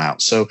help them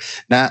out. So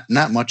not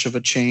much of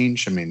a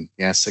change. I mean,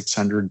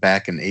 600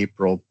 back in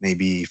April,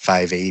 maybe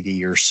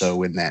 580 or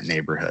so in that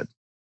neighborhood.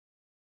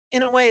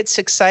 In a way, it's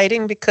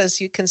exciting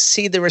because you can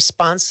see the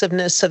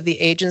responsiveness of the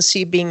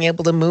agency being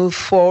able to move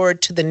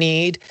forward to the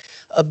need,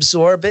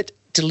 absorb it,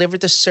 deliver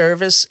the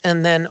service,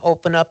 and then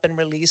open up and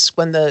release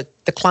when the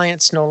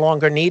clients no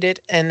longer need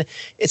it. And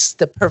it's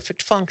the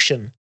perfect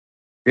function.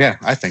 Yeah,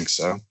 I think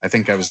so. I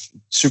think I was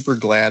super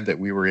glad that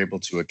we were able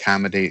to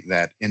accommodate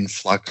that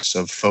influx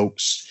of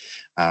folks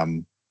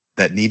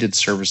that needed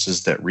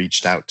services that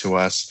reached out to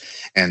us.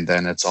 And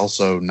then it's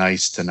also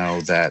nice to know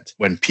that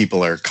when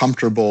people are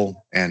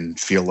comfortable and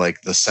feel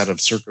like the set of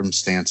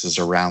circumstances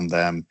around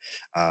them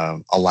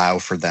allow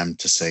for them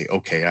to say,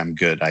 okay, I'm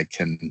good. I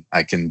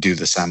can do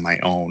this on my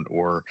own,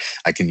 or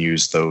I can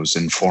use those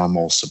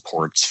informal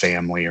supports,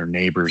 family or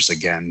neighbors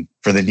again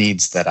for the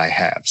needs that I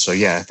have. So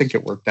yeah, I think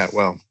it worked out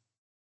well.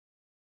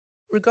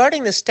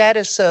 Regarding the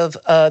status of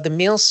the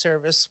meal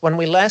service, when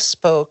we last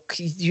spoke,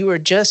 you were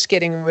just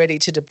getting ready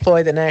to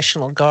deploy the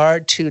National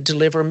Guard to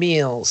deliver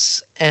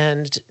meals.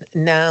 And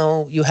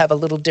now you have a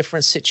little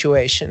different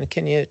situation.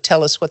 Can you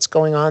tell us what's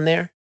going on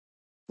there?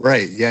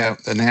 Right. Yeah.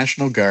 The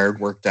National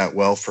Guard worked out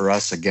well for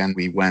us. Again,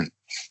 we went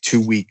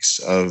 2 weeks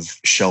of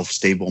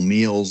shelf-stable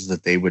meals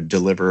that they would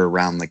deliver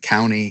around the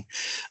county.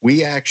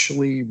 We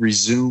actually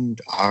resumed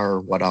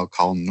our what I'll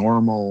call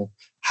normal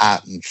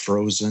hot and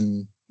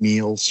frozen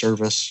meal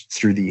service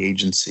through the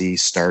agency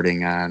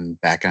starting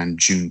back on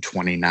June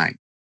 29th.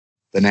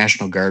 The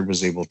National Guard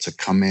was able to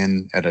come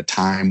in at a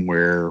time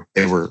where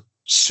they were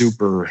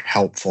super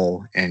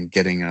helpful in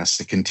getting us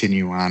to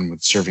continue on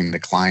with serving the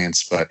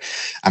clients. But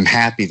I'm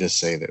happy to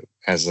say that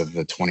as of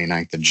the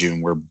 29th of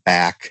June, we're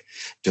back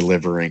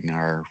delivering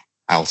our,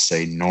 I'll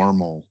say,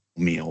 normal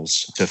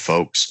meals to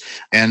folks,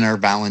 and our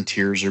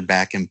volunteers are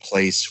back in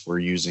place. We're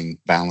using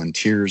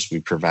volunteers.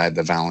 We provide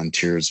the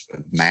volunteers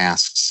with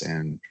masks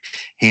and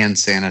hand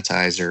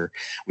sanitizer.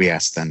 We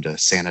ask them to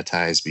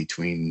sanitize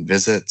between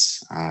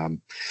visits.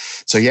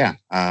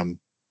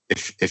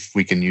 If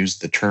we can use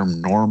the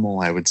term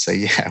normal, I would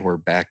say, we're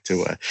back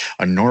to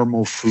a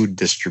normal food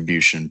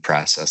distribution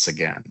process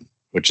again,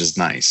 which is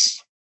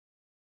nice.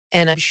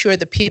 And I'm sure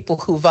the people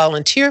who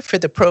volunteer for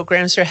the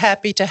programs are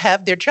happy to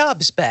have their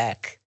jobs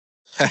back.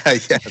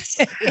 Yes.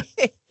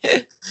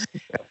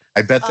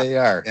 I bet they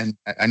are. And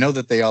I know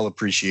that they all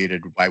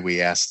appreciated why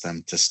we asked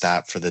them to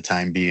stop for the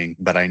time being,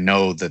 but I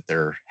know that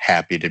they're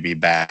happy to be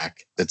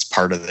back. It's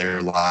part of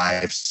their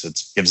lives.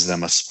 It gives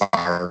them a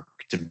spark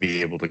to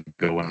be able to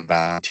go and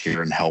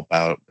volunteer and help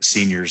out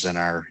seniors in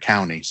our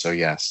county. So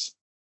yes.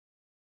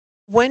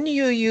 When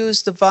you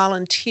use the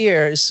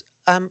volunteers,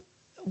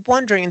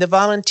 wondering, the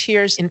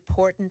volunteers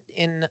important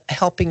in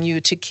helping you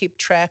to keep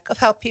track of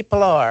how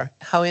people are,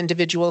 how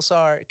individuals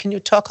are. Can you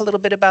talk a little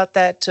bit about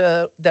that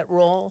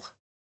role?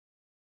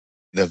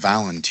 The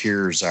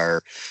volunteers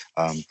are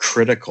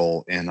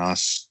critical in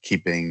us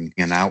keeping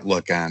an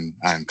outlook on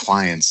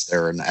clients.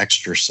 They're an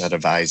extra set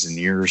of eyes and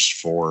ears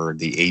for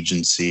the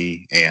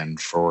agency and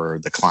for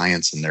the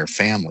clients and their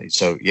families.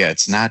 So yeah,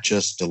 it's not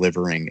just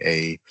delivering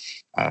a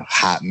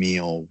hot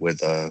meal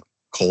with a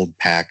cold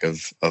pack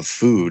of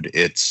food.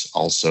 It's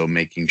also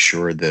making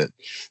sure that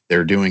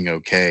they're doing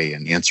okay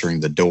and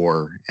answering the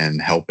door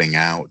and helping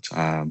out,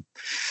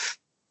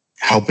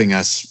 helping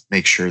us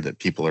make sure that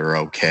people are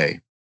okay.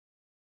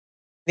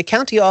 The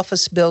county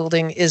office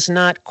building is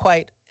not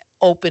quite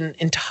open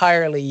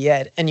entirely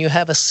yet, and you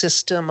have a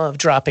system of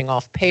dropping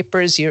off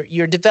papers.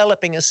 You're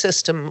developing a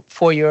system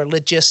for your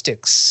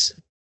logistics.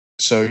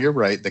 So you're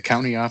right. The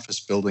county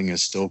office building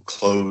is still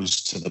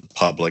closed to the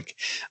public.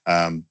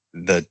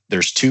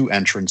 There's 2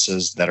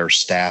 entrances that are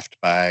staffed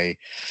by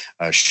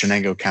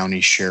Chenango County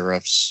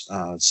Sheriff's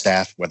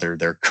staff, whether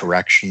they're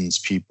corrections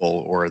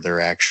people or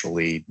they're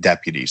actually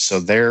deputies. So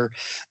they're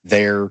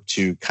there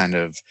to kind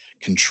of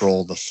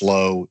control the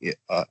flow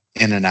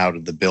in and out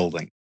of the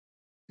building.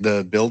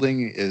 The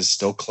building is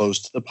still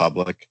closed to the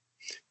public.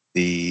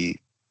 The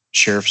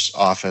sheriff's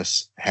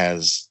office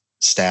has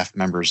staff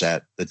members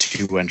at the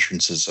 2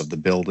 entrances of the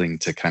building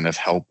to kind of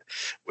help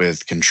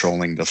with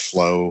controlling the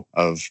flow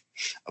of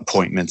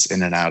appointments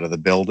in and out of the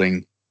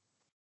building.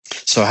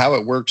 So how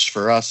it works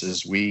for us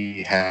is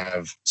we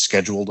have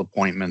scheduled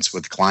appointments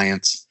with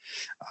clients.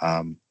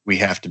 We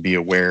have to be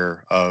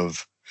aware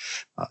of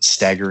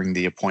staggering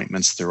the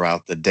appointments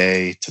throughout the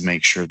day to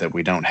make sure that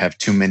we don't have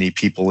too many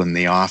people in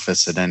the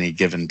office at any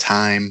given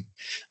time.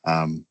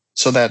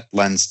 So that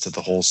lends to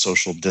the whole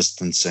social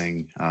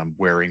distancing,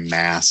 wearing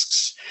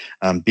masks,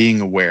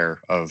 being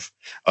aware of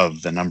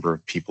the number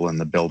of people in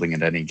the building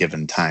at any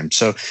given time.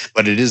 So,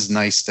 but it is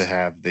nice to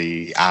have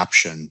the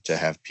option to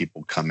have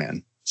people come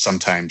in.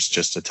 Sometimes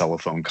just a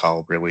telephone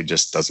call really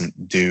just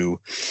doesn't do.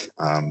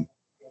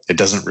 It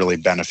doesn't really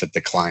benefit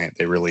the client.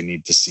 They really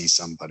need to see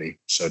somebody.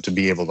 So to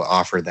be able to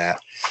offer that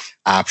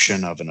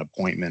option of an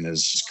appointment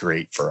is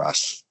great for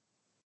us.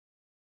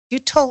 You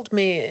told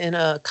me in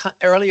an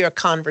earlier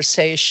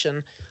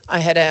conversation, I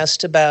had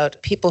asked about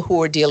people who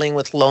were dealing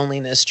with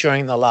loneliness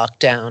during the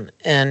lockdown.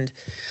 And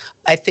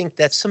I think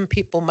that some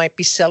people might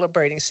be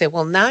celebrating, say,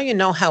 well, now you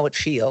know how it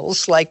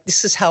feels. Like,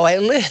 this is how I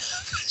live.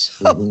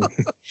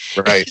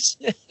 Right.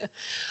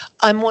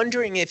 I'm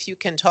wondering if you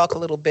can talk a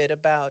little bit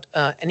about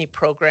any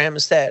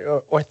programs that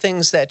or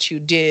things that you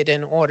did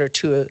in order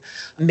to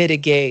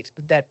mitigate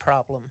that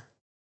problem.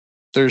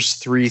 There's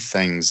 3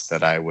 things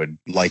that I would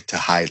like to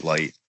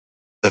highlight.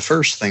 The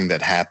first thing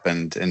that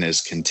happened and is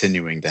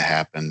continuing to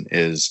happen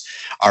is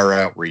our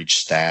outreach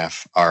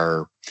staff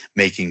are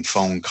making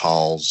phone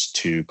calls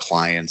to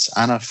clients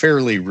on a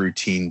fairly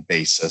routine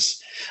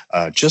basis,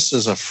 just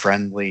as a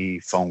friendly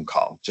phone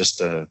call, just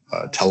a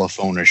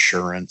telephone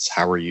assurance.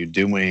 How are you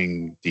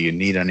doing? Do you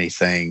need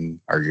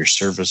anything? Are your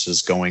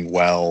services going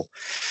well?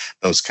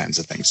 Those kinds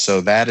of things. So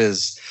that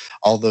is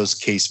all those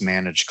case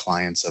managed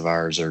clients of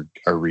ours are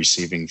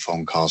receiving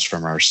phone calls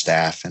from our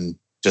staff and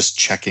just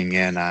checking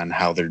in on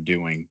how they're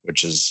doing,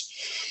 which is,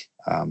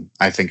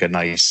 I think, a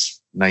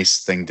nice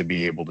thing to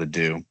be able to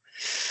do.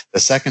 The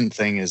second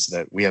thing is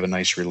that we have a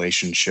nice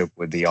relationship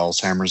with the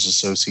Alzheimer's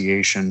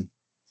Association.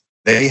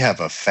 They have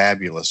a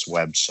fabulous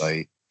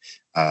website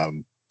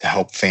to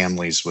help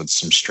families with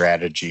some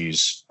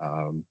strategies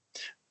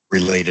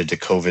related to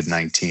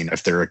COVID-19.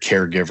 If they're a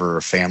caregiver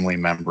or family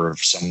member of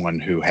someone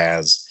who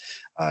has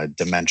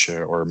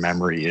dementia or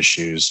memory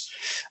issues,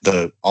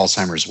 the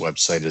Alzheimer's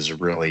website is a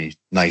really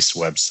nice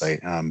website,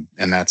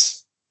 and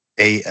that's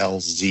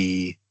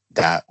alz.org.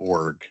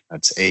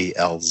 That's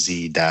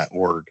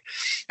alz.org.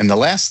 And the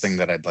last thing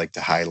that I'd like to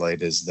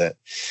highlight is that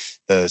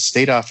the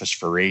State Office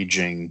for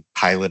Aging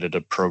piloted a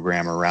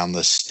program around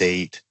the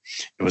state.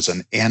 It was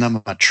an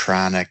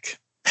animatronic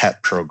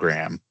pet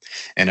program,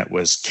 and it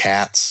was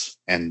cats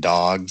and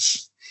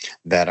dogs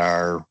that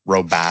are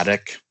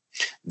robotic.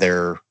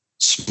 They're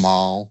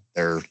small,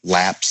 they're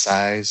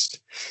lap-sized,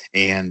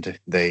 and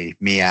they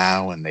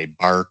meow and they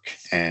bark.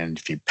 And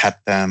if you pet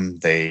them,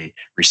 they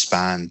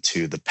respond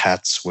to the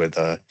pets with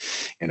a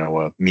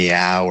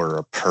meow or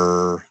a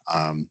purr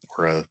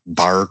or a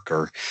bark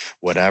or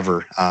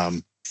whatever.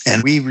 And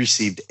we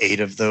received 8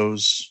 of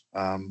those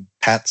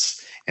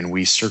pets, and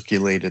we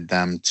circulated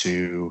them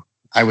to,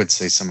 I would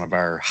say, some of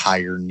our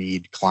higher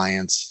need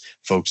clients,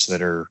 folks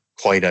that are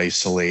quite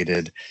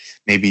isolated,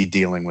 maybe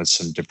dealing with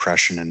some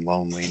depression and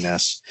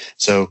loneliness.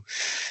 So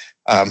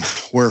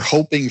we're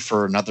hoping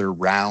for another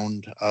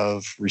round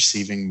of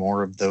receiving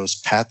more of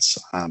those pets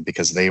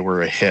because they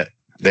were a hit.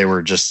 They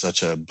were just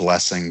such a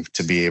blessing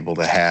to be able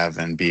to have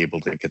and be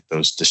able to get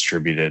those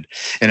distributed.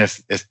 And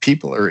if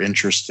people are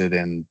interested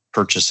in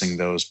purchasing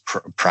those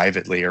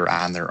privately or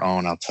on their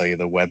own, I'll tell you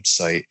the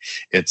website.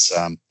 It's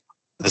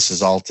this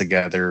is all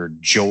together,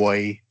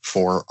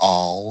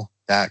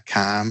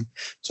 joyforall.com.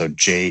 So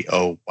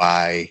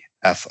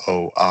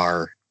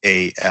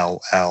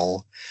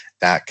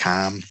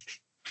joyforall.com.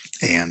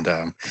 And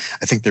I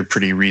think they're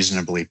pretty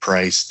reasonably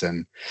priced.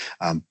 And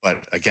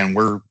but again,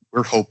 we're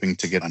hoping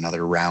to get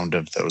another round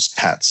of those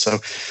pets. So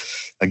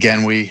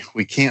again, we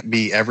can't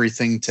be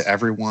everything to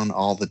everyone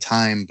all the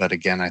time. But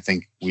again, I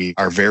think we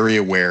are very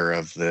aware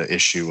of the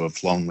issue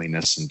of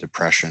loneliness and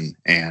depression,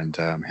 and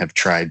have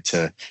tried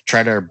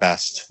our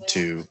best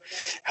to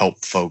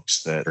help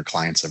folks that are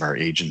clients of our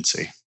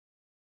agency.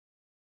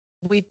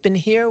 We've been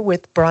here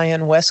with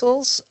Brian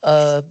Wessels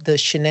of the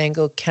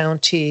Chenango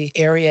County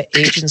Area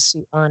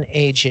Agency on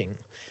Aging.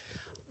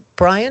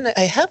 Brian,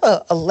 I have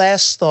a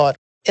last thought.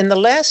 In the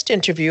last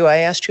interview, I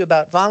asked you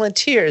about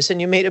volunteers,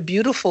 and you made a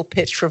beautiful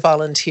pitch for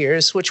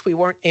volunteers, which we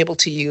weren't able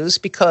to use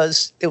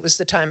because it was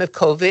the time of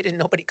COVID and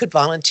nobody could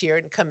volunteer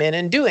and come in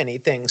and do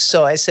anything.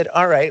 So I said,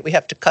 all right, we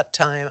have to cut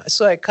time.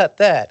 So I cut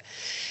that.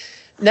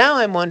 Now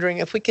I'm wondering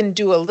if we can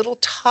do a little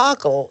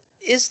toggle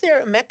Is there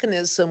a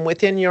mechanism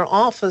within your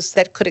office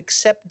that could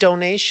accept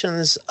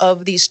donations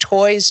of these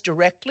toys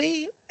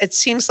directly? It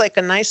seems like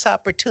a nice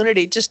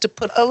opportunity just to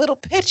put a little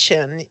pitch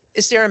in.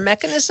 Is there a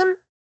mechanism?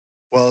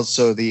 Well,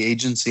 so the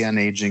Agency on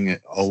Aging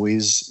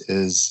always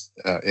is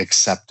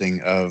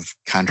accepting of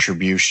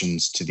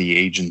contributions to the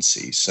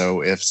agency.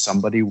 So if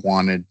somebody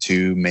wanted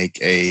to make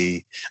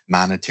a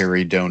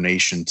monetary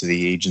donation to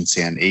the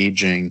Agency on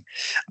Aging,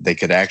 they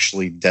could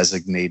actually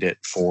designate it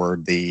for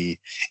the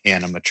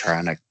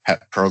animatronic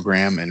pet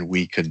program, and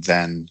we could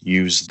then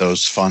use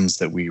those funds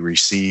that we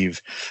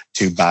receive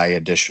to buy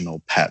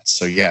additional pets.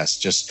 So yes,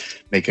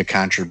 just make a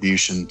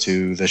contribution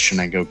to the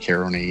Shenango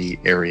County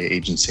Area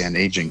Agency on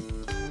Aging.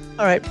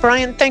 All right,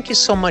 Brian, thank you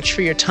so much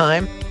for your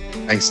time.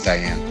 Thanks,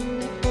 Diane.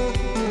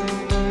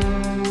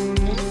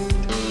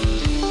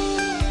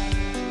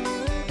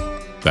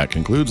 That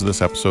concludes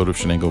this episode of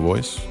Shenango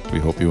Voice. We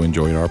hope you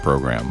enjoyed our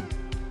program.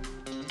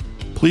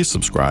 Please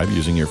subscribe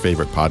using your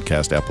favorite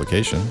podcast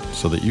application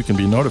so that you can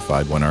be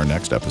notified when our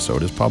next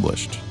episode is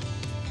published.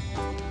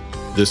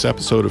 This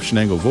episode of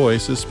Shenango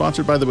Voice is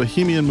sponsored by the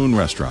Bohemian Moon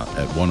Restaurant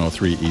at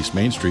 103 East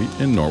Main Street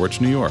in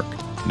Norwich, New York,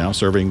 now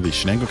serving the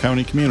Shenango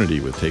County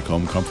community with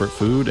take-home comfort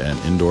food and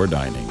indoor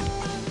dining.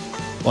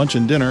 Lunch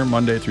and dinner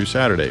Monday through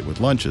Saturday with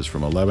lunches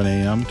from 11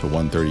 a.m. to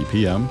 1:30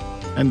 p.m.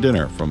 and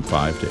dinner from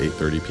 5 to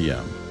 8:30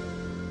 p.m.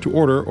 To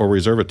order or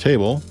reserve a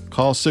table,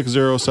 call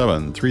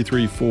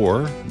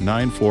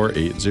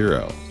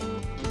 607-334-9480.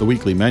 The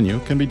weekly menu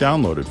can be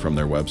downloaded from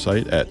their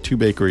website at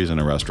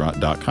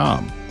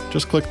twobakeriesandαρestaurant.com.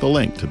 Just click the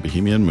link to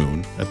Bohemian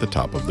Moon at the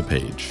top of the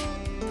page.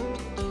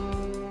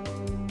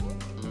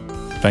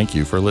 Thank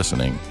you for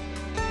listening.